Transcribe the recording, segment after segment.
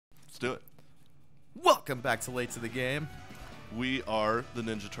do it. Welcome back to Late to the Game. We are the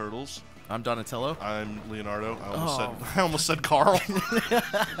Ninja Turtles. I'm Donatello. I'm Leonardo. I almost said Carl.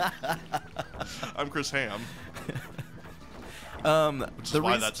 I'm Chris Ham. Which is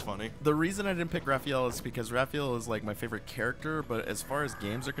why that's funny. The reason I didn't pick Raphael is because Raphael is like my favorite character, but as far as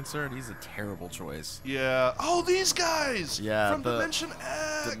games are concerned, he's a terrible choice. Yeah. Oh, these guys! Yeah. From Dimension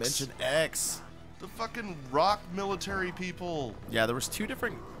X! Dimension X. The fucking rock military people. Yeah, there was two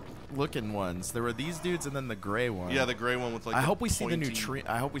different looking ones. There were these dudes and then the gray one. Yeah, the gray one with like I hope we see the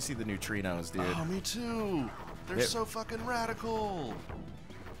neutrinos, dude. Oh, me too. They're so fucking radical.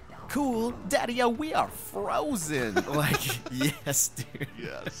 Cool, Daddy-o, we are frozen. Like, yes, dude.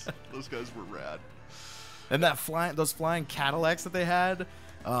 Yes, those guys were rad. And those flying Cadillacs that they had.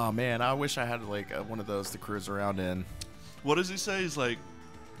 Oh man, I wish I had like one of those to cruise around in. What does he say? He's like,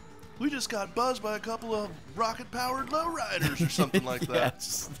 we just got buzzed by a couple of rocket-powered lowriders or something like that.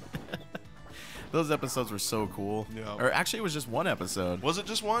 Those episodes were so cool. Yeah. Or actually, it was just one episode. Was it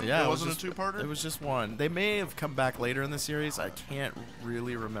just one? Yeah, it wasn't a two-parter? It was just one. They may have come back later in the series. I can't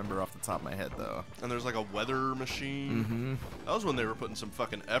really remember off the top of my head, though. And there's like a weather machine. Mm-hmm. That was when they were putting some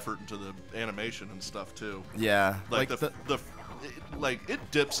fucking effort into the animation and stuff, too. Yeah. Like,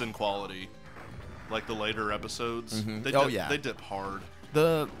 it dips in quality. Like the later episodes. Mm-hmm. They dip hard.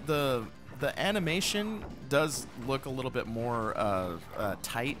 The animation does look a little bit more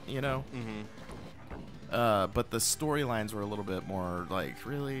tight, you know? Mm-hmm. But the storylines were a little bit more like,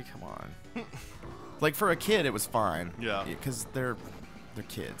 really? Come on. Like, for a kid, it was fine. Yeah. Because they're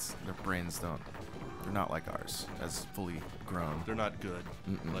kids. Their brains they're not like ours, as fully grown. They're not good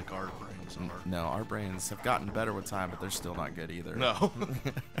like our brains are. No, our brains have gotten better with time, but they're still not good either. No.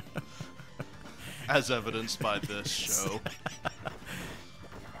 As evidenced by this show.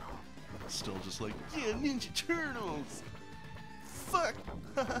 Still just like, yeah, Ninja Turtles. Fuck.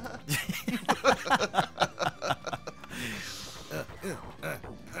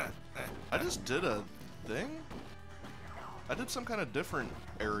 I just did a thing. I did some kind of different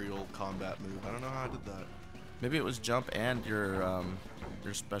aerial combat move. I don't know how I did that. Maybe it was jump and your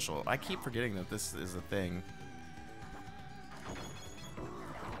special. I keep forgetting that this is a thing.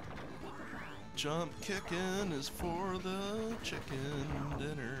 Jump kicking is for the chicken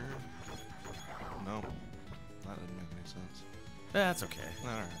dinner. No, that didn't make any sense. That's okay.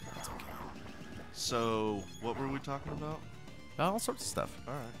 Alright. That's okay. So, what were we talking about? All sorts of stuff.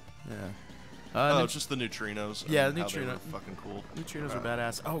 Alright. Yeah. It's just the neutrinos. Yeah, and the how they were neutrino. fucking cool. Neutrinos are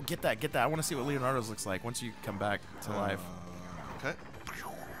badass. Oh, get that. I want to see what Leonardo's looks like once you come back to life. Okay.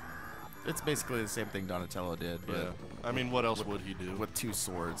 It's basically the same thing Donatello did, but Yeah. I mean, what else would he do? with two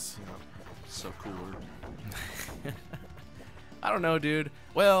swords. Yeah. So cooler. I don't know, dude.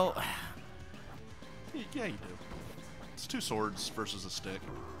 Well, Yeah, you do. It's two swords versus a stick.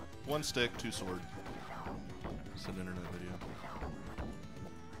 One stick, two sword. It's an internet video.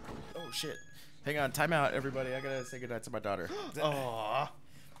 oh shit. Hang on, time out, everybody. I gotta say goodnight to my daughter. Aww.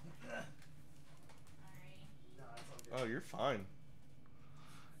 Oh, you're fine.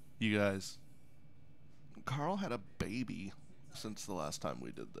 You guys, Carl had a baby since the last time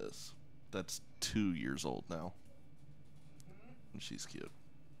we did this. That's 2 years old now. And she's cute.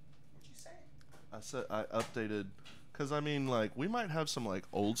 What'd you say? I said I updated, because I mean, like, we might have some like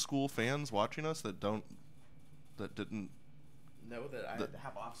old school fans watching us that didn't Know that I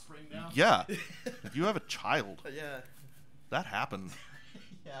have offspring now? Yeah. If you have a child, Yeah. that happened.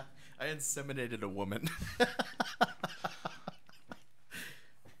 Yeah. I inseminated a woman.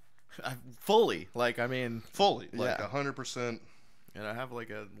 Fully. Like, I mean. Fully. Like Yeah. 100%. And I have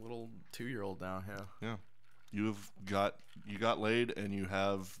like a little 2-year-old now, yeah. Yeah. You got laid and you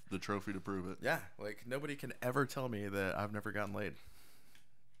have the trophy to prove it. Yeah, like nobody can ever tell me that I've never gotten laid.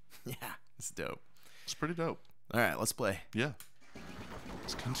 Yeah, it's dope. It's pretty dope. All right, let's play. Yeah.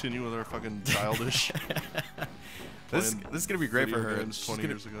 Let's continue with our fucking childish. This is gonna be great for her. 20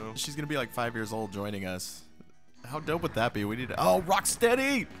 years ago. She's gonna be like 5 years old joining us. How dope would that be? We need to. Oh,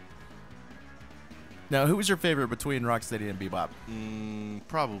 Rocksteady! Now, who was your favorite between Rocksteady and Bebop?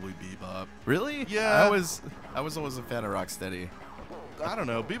 Probably Bebop. Really? Yeah. I was always a fan of Rocksteady. I don't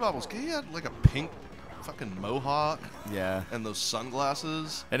know. Bebop was. He had like a pink fucking mohawk Yeah. and those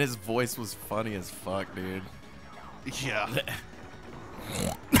sunglasses. And his voice was funny as fuck, dude. Yeah.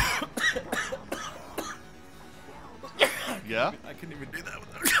 Yeah? I couldn't even do that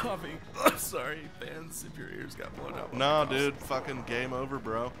without coughing. I'm sorry, fans, if your ears got blown out. No, dude. Fucking game over,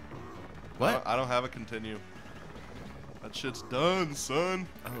 bro. What? I don't have a continue. That shit's done, son.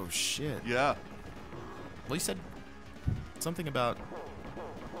 Oh, shit. Yeah. Well, you said something about...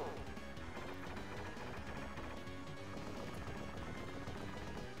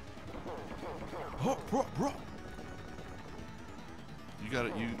 Oh, bro. You got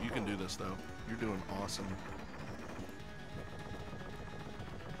it. You can do this though. You're doing awesome.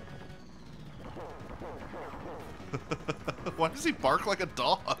 Why does he bark like a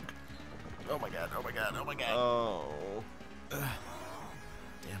dog? Oh my god, oh my god, oh my god. Oh.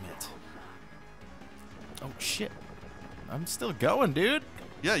 Damn it. Oh shit. I'm still going, dude.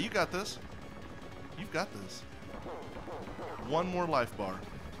 Yeah, you got this. You've got this. One more life bar.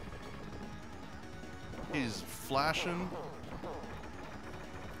 He's flashing.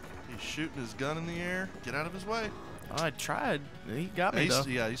 He's shooting his gun in the air. Get out of his way. Oh, I tried. He got me, though.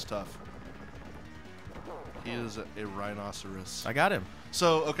 Yeah, he's tough. He is a rhinoceros. I got him.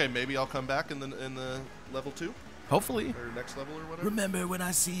 So, okay, maybe I'll come back in the level 2? Hopefully. Or next level or whatever? Remember when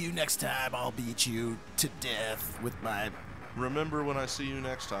I see you next time, I'll beat you to death with my... Remember when I see you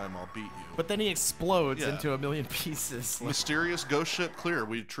next time, I'll beat you. But then he explodes into a million pieces. Mysterious ghost ship clear.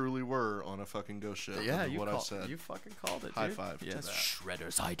 We truly were on a fucking ghost ship. Yeah, I said. You fucking called it, High dude. five to Yes, that.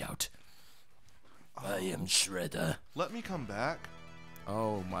 Shredder's hideout. I am Shredder. Let me come back.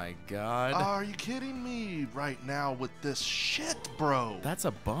 Oh my god. Are you kidding me right now with this shit, bro? That's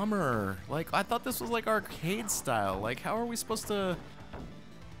a bummer. Like, I thought this was like arcade style. Like, how are we supposed to...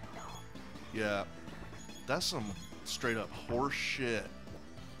 Yeah. That's some straight up horse shit.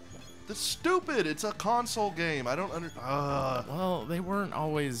 That's stupid. It's a console game. I don't Well, they weren't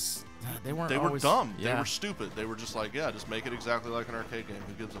always... They were always dumb. Yeah. They were stupid. They were just like, yeah, just make it exactly like an arcade game.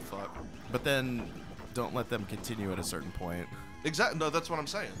 Who gives a fuck? But then, don't let them continue at a certain point. Exactly. No, that's what I'm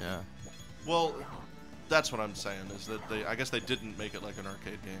saying. Yeah. Well, that's what I'm saying is that I guess they didn't make it like an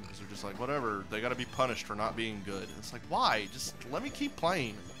arcade game because they're just like, whatever. They got to be punished for not being good. It's like, why? Just let me keep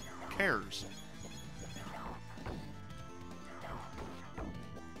playing. Who cares?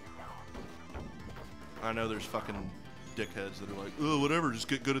 I know there's fucking dickheads that are like, oh, whatever, just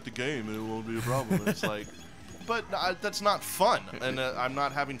get good at the game and it won't be a problem. And it's like, but that's not fun, and I'm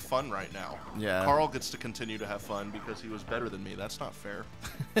not having fun right now. Yeah. Carl gets to continue to have fun because he was better than me. That's not fair.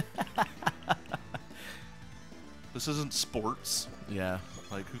 This isn't sports. Yeah.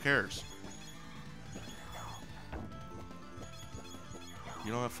 Like, who cares?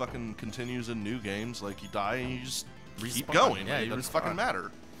 You know, it fucking continues in new games. Like, you die and you just keep Respawn. going. Yeah, Like, you it doesn't respawn. fucking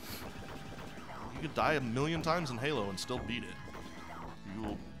matter. You could die 1,000,000 times in Halo and still beat it. You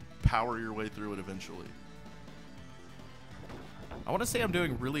will power your way through it eventually. I want to say I'm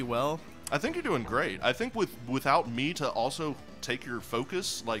doing really well. I think you're doing great. I think without me to also take your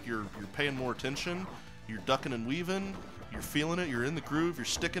focus, like you're paying more attention, you're ducking and weaving, you're feeling it, you're in the groove, you're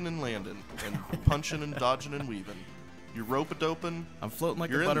sticking and landing, and punching and dodging and weaving. You're rope-a-doping. I'm floating like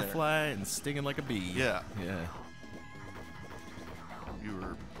You're a in there. butterfly and stinging like a bee. Yeah. Yeah. You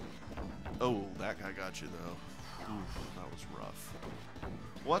were... Oh, that guy got you, though. Oof, that was rough.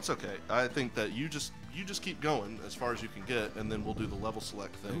 Well, that's okay. I think that you just keep going as far as you can get, and then we'll do the level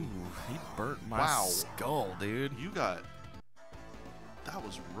select thing. Ooh, he burnt my Wow. skull, dude. You got... That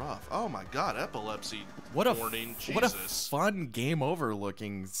was rough. Oh my god, epilepsy What a warning. what a Jesus. fun game over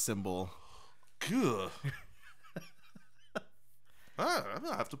looking symbol. Good. I'm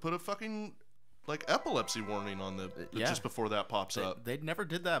gonna have to put a fucking like epilepsy warning on the Yeah. just before that pops up. They never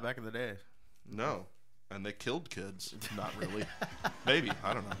did that back in the day. No, and they killed kids. Not really. Maybe,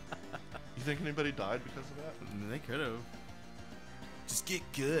 I don't know. You think anybody died because of that? They could have. Just get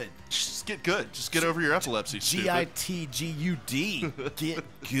good. Just get good. Just get over your epilepsy. Stupid. G-I-T-G-U-D. Get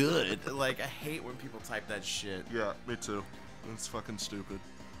good. Like, I hate when people type that shit. Yeah, me too. It's fucking stupid.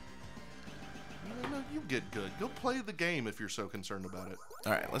 No, you get good. Go play the game if you're so concerned about it.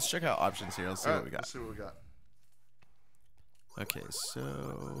 All right, let's check out options here. Let's see what we got. Let's see what we got. Okay,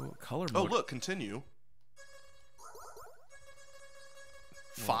 so color Oh, mode. look, continue.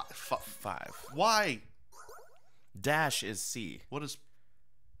 Five. Why? Dash is C. What is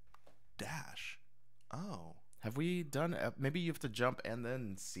dash? Oh. Have we done? Maybe you have to jump and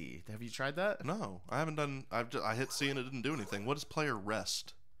then C. Have you tried that? No, I haven't done. I hit C and it didn't do anything. What is player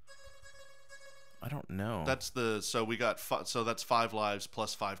rest? I don't know. That's the so we got so that's 5 lives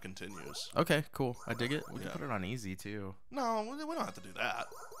plus 5 continues. Okay, cool. I dig it. We can Yeah. put it on easy too. No, we don't have to do that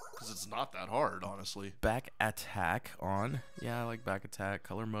because it's not that hard, honestly. Back attack on. Yeah, I like back attack.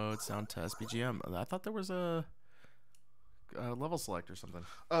 Color mode, sound test, BGM. I thought there was a level select or something.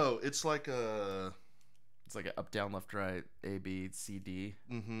 Oh, it's like a. It's like a up, down, left, right, A, B, C, D.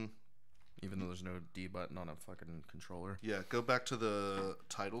 Mm-hmm. Even though there's no D button on a fucking controller. Yeah, go back to the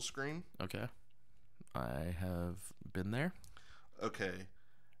title screen. Okay. I have been there. Okay.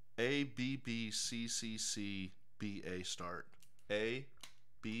 A B B C C C B A start. A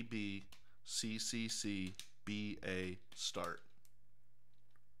B B C C C B A start.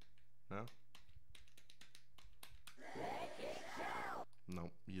 No? No,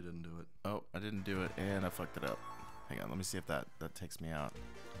 you didn't do it. Oh, I didn't do it, and I fucked it up. Hang on, let me see if that takes me out.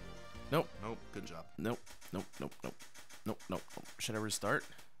 Nope. Nope. Good job. Nope. Nope. Nope. Nope. Nope. Nope. Nope. Should I restart?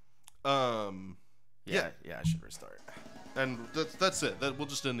 Yeah. Yeah, I should restart. And that's it. We'll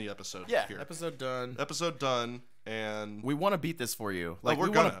just end the episode. Yeah, here. episode done. Episode done, and We want to beat this for you. Like we're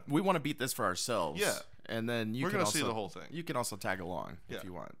we want to beat this for ourselves. Yeah. And then we're gonna see the whole thing. You can also tag along Yeah. if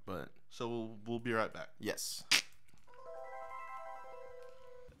you want, but So we'll be right back. yes.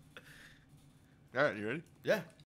 All right, you ready? Yeah.